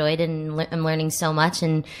 really enjoyed it, and I'm learning so much,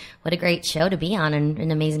 and what a great show to be on, and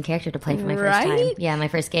an amazing character to play for my first time. Yeah, my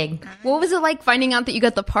first gig. What was it like finding out that you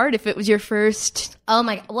got the part if it was your first?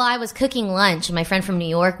 Well, I was cooking lunch, and my friend from New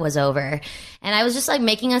York was over, and I was just like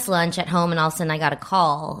making us lunch at home, and all of a sudden I got a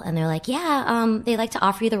call, and they're like, they'd like to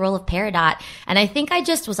offer you the role of Peridot. And I think I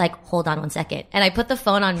just was like, hold on 1 second. And I put the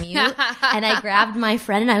phone on mute, and I grabbed my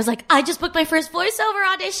friend, and I was like, I just booked my first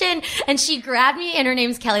voiceover audition. And she grabbed me, and her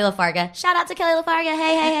name's Kelly LaFarga. Shout out to Kelly LaFarga.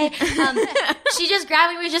 Hey. She just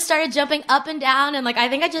grabbed me. We just started jumping up and down, and like I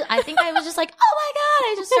think I was just like, oh my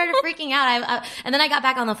I just started freaking out. And then I got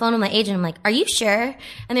back on the phone with my agent. I'm like, are you sure?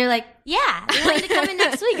 And they're like, yeah, they want you to come in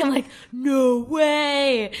next week. I'm like, no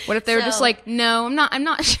way. What if they were just like, no, I'm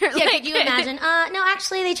not sure. Yeah, like, could you imagine? No,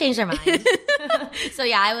 actually, they changed their mind. So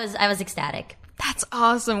yeah, I was ecstatic. That's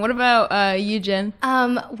awesome. What about you, Jen?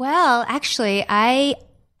 Well, actually, I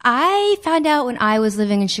found out when I was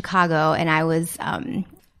living in Chicago, and I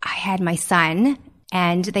had my son,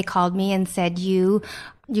 and they called me and said, you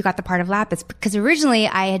got the part of Lapis, because originally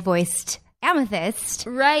I had voiced Amethyst.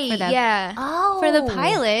 Right, for the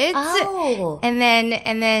pilot. Oh. And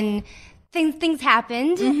then things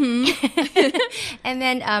happened. Mm-hmm. And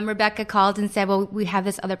then Rebecca called and said, well, we have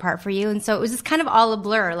this other part for you. And so it was just kind of all a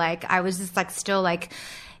blur. Like, I was just like still like,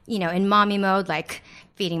 in mommy mode, like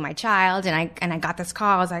feeding my child, and I got this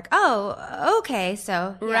call. I was like, oh, okay.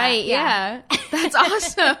 So right, yeah. That's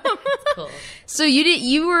awesome. Cool. So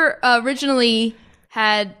you were originally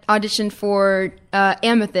had auditioned for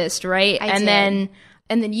Amethyst, right? I did.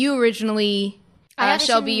 And then you originally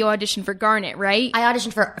Shelby, you auditioned for Garnet, right? I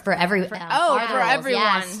auditioned for everyone. For everyone.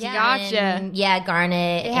 Yes. Gotcha. And,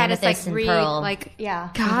 Garnet, they had Amethyst, us and Pearl.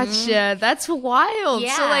 Gotcha. That's wild.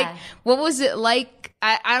 Yeah. So what was it like?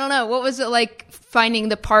 I don't know. What was it like finding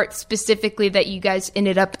the part specifically that you guys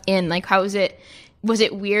ended up in? Like, how was it? Was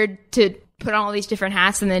it weird to put on all these different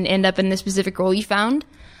hats and then end up in the specific role you found?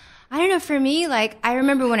 I don't know. For me, I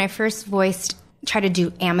remember when I first tried to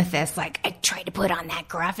do Amethyst, I tried to put on that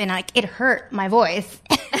gruff, and it hurt my voice.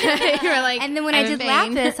 You were like, and then when I did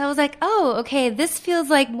Lapis, I was like, oh, okay, this feels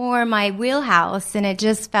like more my wheelhouse, and it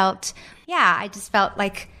just felt, I just felt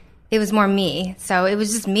like it was more me. So it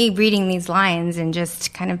was just me reading these lines and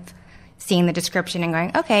just kind of seeing the description and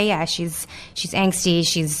going, okay, yeah, she's angsty,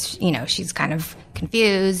 she's kind of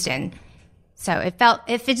confused, and so it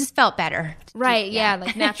just felt better. Right, yeah,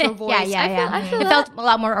 like natural voice. Yeah. I feel it felt a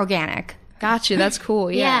lot more organic. Gotcha, that's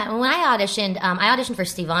cool, yeah. Yeah, when I auditioned for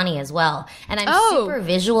Stevani as well. And I'm super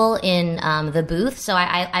visual in the booth, so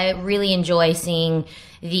I really enjoy seeing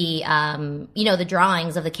the, the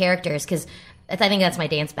drawings of the characters, because I think that's my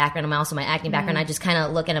dance background. I'm also my acting background. I just kind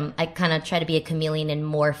of look at them, I kind of try to be a chameleon and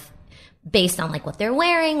morph based on what they're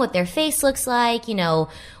wearing, what their face looks like,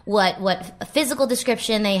 what physical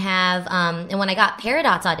description they have. And when I got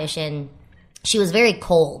Peridot's audition, she was very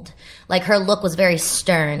cold. Her look was very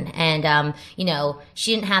stern, and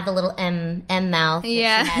she didn't have the little M mouth that she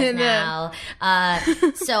has now.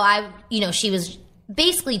 So she was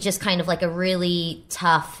basically just kind of like a really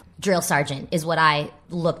tough drill sergeant, is what I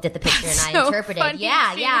looked at the picture and I interpreted. I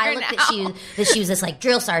looked at that she was this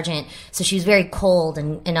drill sergeant, so she was very cold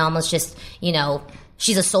and almost just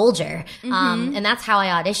she's a soldier. Mm-hmm. And that's how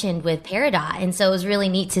I auditioned with Peridot, and so it was really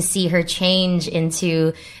neat to see her change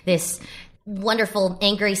into this wonderful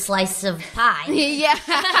angry slice of pie. Yeah.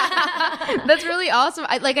 That's really awesome.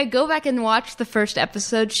 I go back and watch the first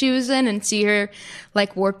episode she was in and see her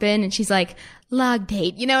warp in, and she's like, log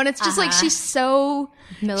date, and it's just she's so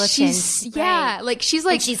militant. She's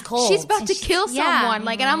she's cold. She's about to kill someone.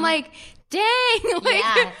 And I'm like, dang,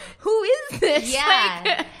 who is this?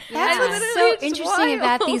 Yeah. That's what's so interesting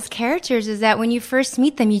about these characters, is that when you first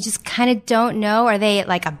meet them, you just kind of don't know, are they a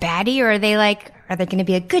baddie, or are they are they going to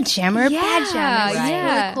be a good gem or a bad gem? It's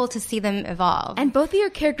really cool to see them evolve. And both of your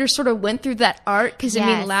characters sort of went through that arc, because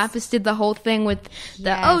Lapis did the whole thing with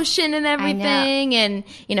the ocean and everything, and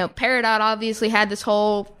Peridot obviously had this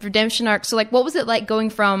whole redemption arc. So what was it like going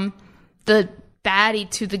from the baddie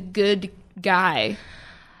to the good guy?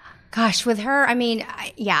 Gosh, with her, I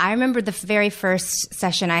remember the very first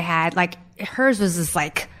session I had, hers was just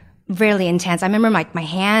really intense. I remember my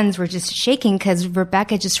hands were just shaking because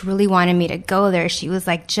Rebecca just really wanted me to go there. She was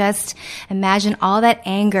just imagine all that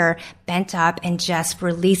anger bent up and just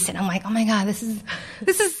release it. I'm like, oh my God, this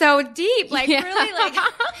is so deep. Really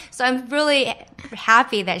so I'm really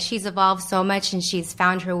happy that she's evolved so much and she's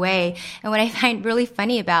found her way. And what I find really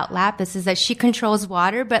funny about Lapis is that she controls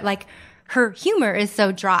water, but her humor is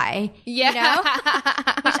so dry. Yeah.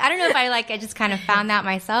 Which I don't know if I just kind of found that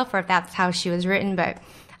myself, or if that's how she was written, but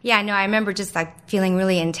yeah, no, I remember just feeling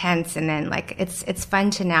really intense, and then it's fun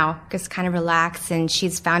to now just kind of relax, and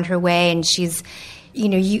she's found her way, and she's,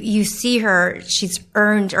 you see her, she's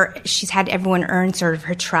earned, or she's had everyone earn sort of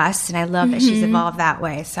her trust, and I love that she's evolved that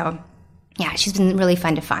way. So yeah, she's been really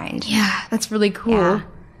fun to find. Yeah, that's really cool.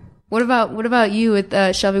 What about you with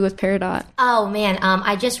Shelby with Peridot? Oh man,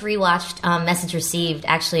 I just rewatched Message Received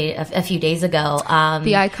actually a few days ago.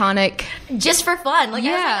 The iconic, just for fun. Like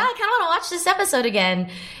I was like, I kind of want to watch this episode again.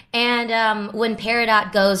 And when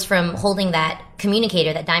Peridot goes from holding that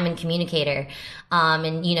communicator, that diamond communicator,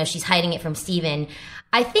 and she's hiding it from Steven.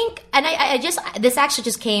 I think, and this actually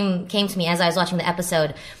just came to me as I was watching the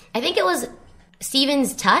episode. I think it was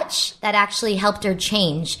Steven's touch that actually helped her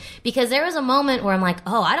change, because there was a moment where I'm like,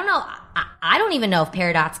 oh, I don't know. I don't even know if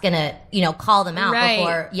Peridot's gonna, call them out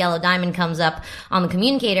before Yellow Diamond comes up on the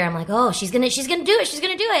communicator. I'm like, oh, she's gonna do it. She's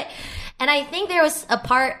gonna do it. And I think there was a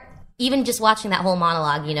part, even just watching that whole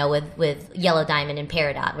monologue, with Yellow Diamond and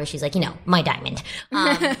Peridot, where she's like, my diamond,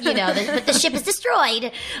 but the ship is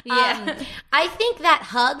destroyed. Yeah. I think that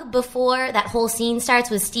hug before that whole scene starts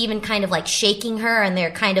with Steven kind of like shaking her, and they're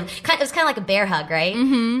it was kind of like a bear hug, right?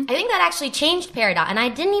 Mm-hmm. I think that actually changed Peridot, and I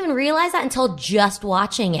didn't even realize that until just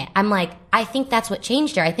watching it. I'm like, I think that's what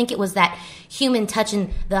changed her. I think it was that human touch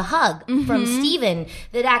and the hug from Steven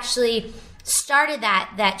that actually started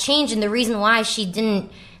that change, and the reason why she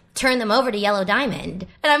didn't turn them over to Yellow Diamond.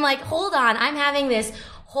 And I'm like, hold on, I'm having this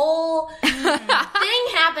whole thing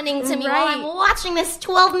happening to me while I'm watching this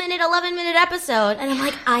 12-minute, 11-minute episode. And I'm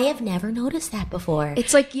like, I have never noticed that before.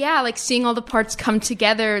 It's like, like seeing all the parts come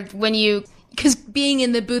together because being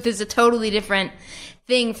in the booth is a totally different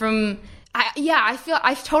thing from, I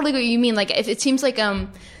totally get what you mean. Like, it seems like,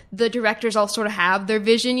 the directors all sort of have their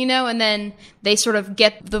vision, and then they sort of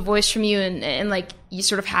get the voice from you and like you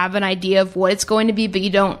sort of have an idea of what it's going to be, but you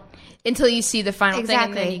don't until you see the final thing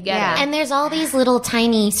and then you get it. And there's all these little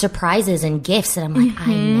tiny surprises and gifts that I'm like,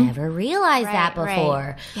 I never realized that before.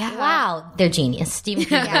 Right. Yeah. Wow. They're genius. Stephen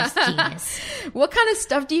Kinger's genius. What kind of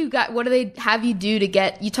stuff do you got? What do they have you do to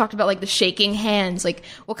get, you talked about like the shaking hands, like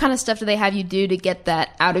what kind of stuff do they have you do to get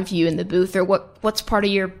that out of you in the booth, or what's part of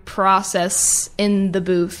your process in the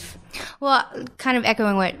booth? Well, kind of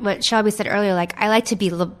echoing what Shelby said earlier, like I like to be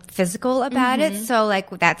physical about it. So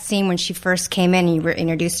like with that scene when she first came in and you were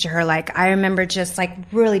introduced to her, like I remember just like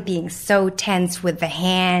really being so tense with the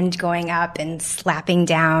hand going up and slapping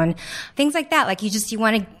down, things like that. Like you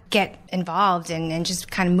want to get involved and just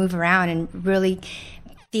kind of move around and really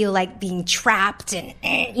feel like being trapped and,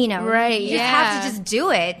 right, you just have to just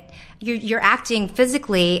do it. You're acting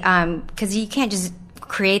physically, because you can't just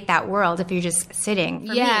create that world if you're just sitting.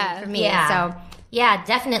 For me. So yeah,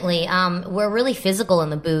 definitely. We're really physical in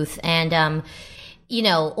the booth, and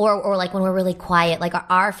or like when we're really quiet, like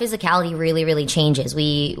our physicality really, really changes.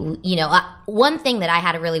 One thing that I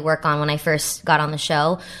had to really work on when I first got on the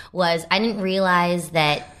show was I didn't realize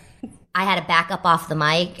that I had to back up off the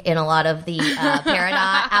mic in a lot of the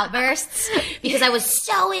Peridot outbursts, because I was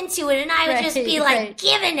so into it, and I would just be like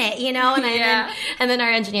giving it, and then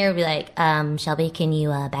our engineer would be like, Shelby, can you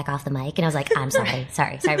back off the mic? And I was like, I'm sorry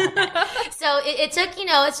about that. So it took,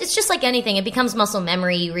 it's just like anything. It becomes muscle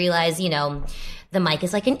memory. You realize, the mic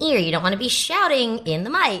is like an ear. You don't want to be shouting in the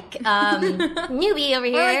mic. Newbie over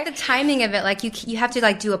here. Or like the timing of it. Like you have to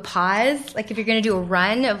like do a pause. Like if you're going to do a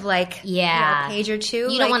run of like a page or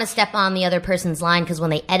two. You don't want to step on the other person's line, because when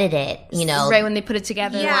they edit it, right, when they put it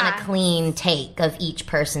together. You want a clean take of each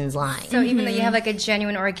person's line. So even though you have like a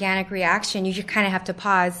genuine organic reaction, you just kind of have to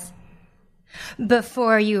pause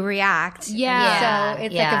before you react. Yeah. So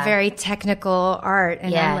it's like a very technical art.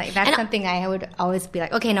 And I'm like, that's something I would always be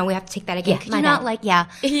like, okay, no, we have to take that again. Could you not like, Yeah.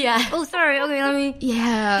 Oh, sorry. Okay, let me.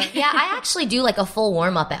 Yeah. Yeah, I actually do like a full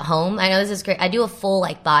warm up at home. I know this is great. I do a full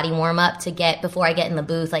like body warm up before I get in the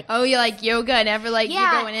booth. Like, oh, you like yoga, never like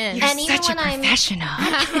you're going in. You're such a professional.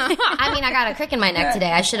 I mean, I got a crick in my neck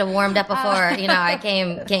today. I should have warmed up before, I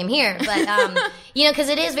came here. But, because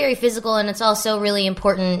it is very physical, and it's also really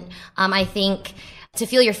important, I think, to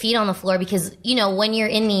feel your feet on the floor, because, when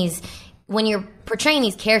you're portraying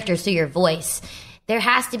these characters through your voice, there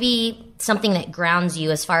has to be something that grounds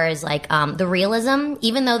you as far as like, the realism.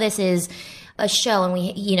 Even though this is a show and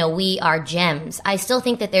we are gems, I still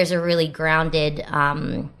think that there's a really grounded,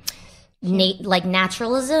 like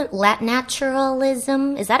naturalism.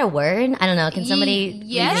 Is that a word? I don't know. Can somebody leave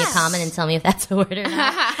me a comment and tell me if that's a word or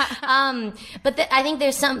not? But I think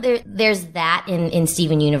there's that in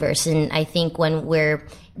Steven Universe, and I think when we're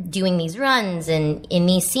doing these runs and in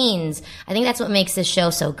these scenes, I think that's what makes this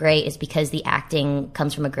show so great, is because the acting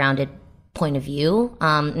comes from a grounded point of view.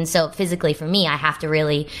 And so physically for me, I have to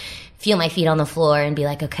really feel my feet on the floor and be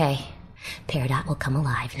like, okay, Peridot will come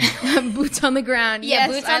alive now. Boots on the ground. Yeah,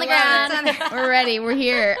 yes, boots on the ground. We're ready. We're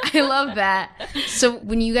here. I love that. So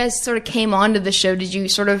when you guys sort of came onto the show, did you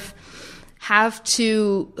sort of have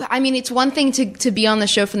to, I mean, it's one thing to be on the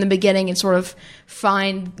show from the beginning and sort of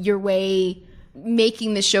find your way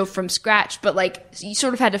making the show from scratch, but like you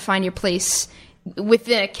sort of had to find your place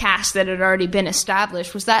within a cast that had already been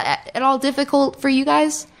established. Was that at all difficult for you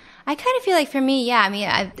guys? I kind of feel like for me, yeah. I mean,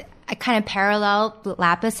 I kind of parallel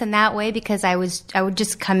Lapis in that way because I would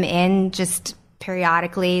just come in just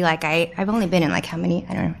periodically. Like I've only been in like how many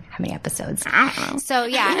episodes. I don't know. So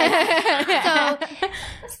yeah.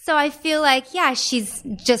 so I feel like, yeah, she's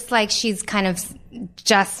just like, she's kind of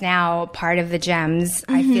just now part of the Gems.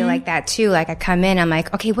 I feel like that too. Like I come in, I'm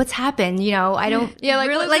like, okay, what's happened? You know, I don't really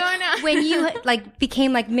what's like going on? when you like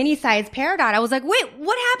became like mini size Peridot. I was like, wait,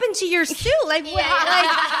 what happened to your suit? Like, what,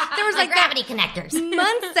 like there was like gravity connectors.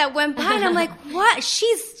 Months that went by, and I'm like, what?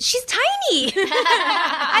 She's tiny.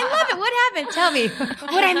 I love it. What happened? Tell me.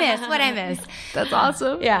 What I miss? That's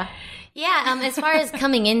awesome. Yeah. Yeah, as far as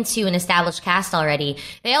coming into an established cast already,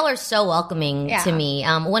 they all are so welcoming to me.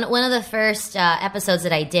 One of the first episodes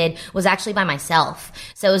that I did was actually by myself.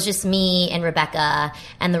 So it was just me and Rebecca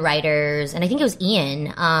and the writers, and I think it was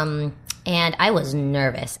Ian. And I was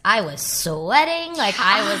nervous. I was sweating. Like,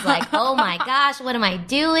 I was like, oh my gosh, what am I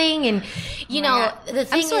doing? And, you know, the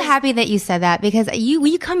thing I'm so happy that you said that because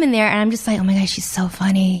you come in there and I'm just like, oh my gosh, she's so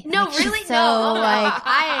funny. No, like, really? So, no. like,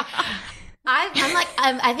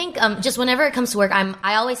 I think just whenever it comes to work,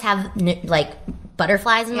 I always have like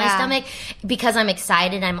butterflies in my stomach because I'm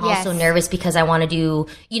excited. I'm also nervous because I want to do,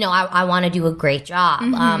 you know, I want to do a great job,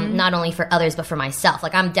 not only for others but for myself.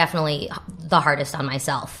 Like I'm definitely the hardest on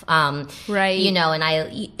myself, right? You know, and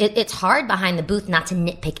it's hard behind the booth not to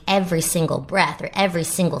nitpick every single breath or every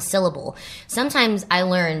single syllable. Sometimes I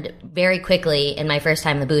learned very quickly in my first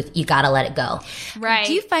time in the booth, you got to let it go. Right?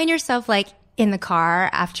 Do you find yourself like in the car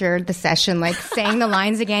after the session, like saying the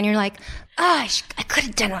lines again? You're like, I could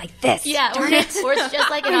have done it like this. Yeah, or it's just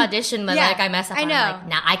like an audition, but like I mess up. I know. I'm like,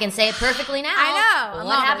 now I can say it perfectly now. I know.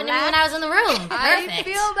 What happened to me when I was in the room? Perfect. I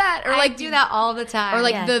feel that. Or I like do that all the time. Or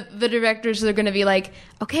like the directors are going to be like,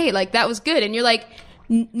 okay, like that was good, and you're like,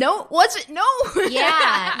 no, was it? No.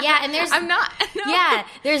 Yeah, and there's I'm not. No. Yeah,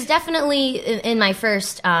 there's definitely in my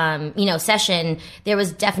first session, there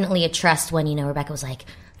was definitely a trust when Rebecca was like,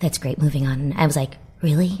 that's great, moving on. And I was like,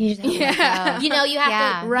 really? Yeah. You know, you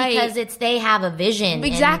have to, right, because they have a vision.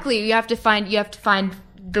 Exactly. You have to find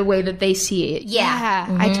the way that they see it. Yeah.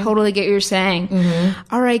 I totally get what you're saying.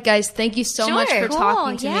 All right, guys, thank you so much for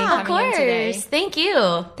talking to me and coming in today. Thank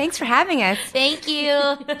you. Thanks for having us. Thank you.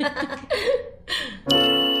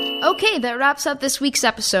 Okay, that wraps up this week's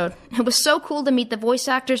episode. It was so cool to meet the voice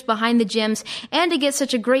actors behind the Gems and to get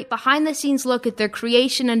such a great behind-the-scenes look at their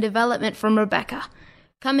creation and development from Rebecca.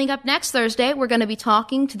 Coming up next Thursday, we're going to be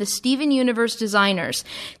talking to the Steven Universe designers.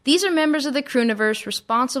 These are members of the Crewniverse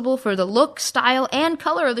responsible for the look, style, and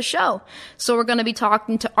color of the show. So we're going to be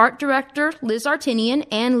talking to art director Liz Artinian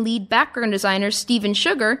and lead background designer Steven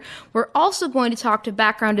Sugar. We're also going to talk to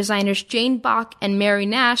background designers Jane Bach and Mary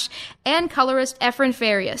Nash and colorist Efren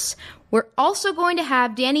Farias. We're also going to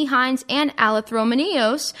have Danny Hines and Aleth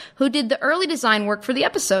Romanios, who did the early design work for the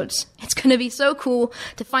episodes. It's going to be so cool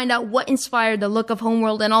to find out what inspired the look of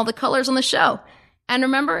Homeworld and all the colors on the show. And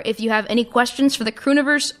remember, if you have any questions for the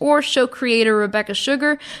Crewniverse or show creator Rebecca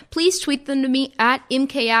Sugar, please tweet them to me at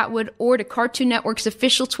MKAtwood or to Cartoon Network's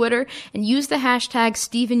official Twitter and use the hashtag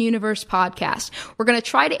StevenUniversePodcast. We're going to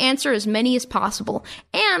try to answer as many as possible.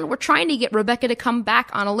 And we're trying to get Rebecca to come back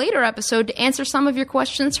on a later episode to answer some of your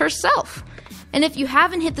questions herself. And if you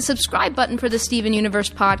haven't hit the subscribe button for the Steven Universe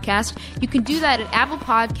podcast, you can do that at Apple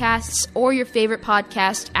Podcasts or your favorite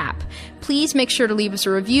podcast app. Please make sure to leave us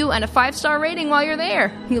a review and a 5-star rating while you're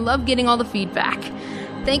there. We love getting all the feedback.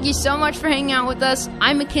 Thank you so much for hanging out with us.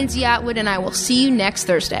 I'm Mackenzie Atwood, and I will see you next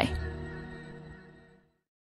Thursday.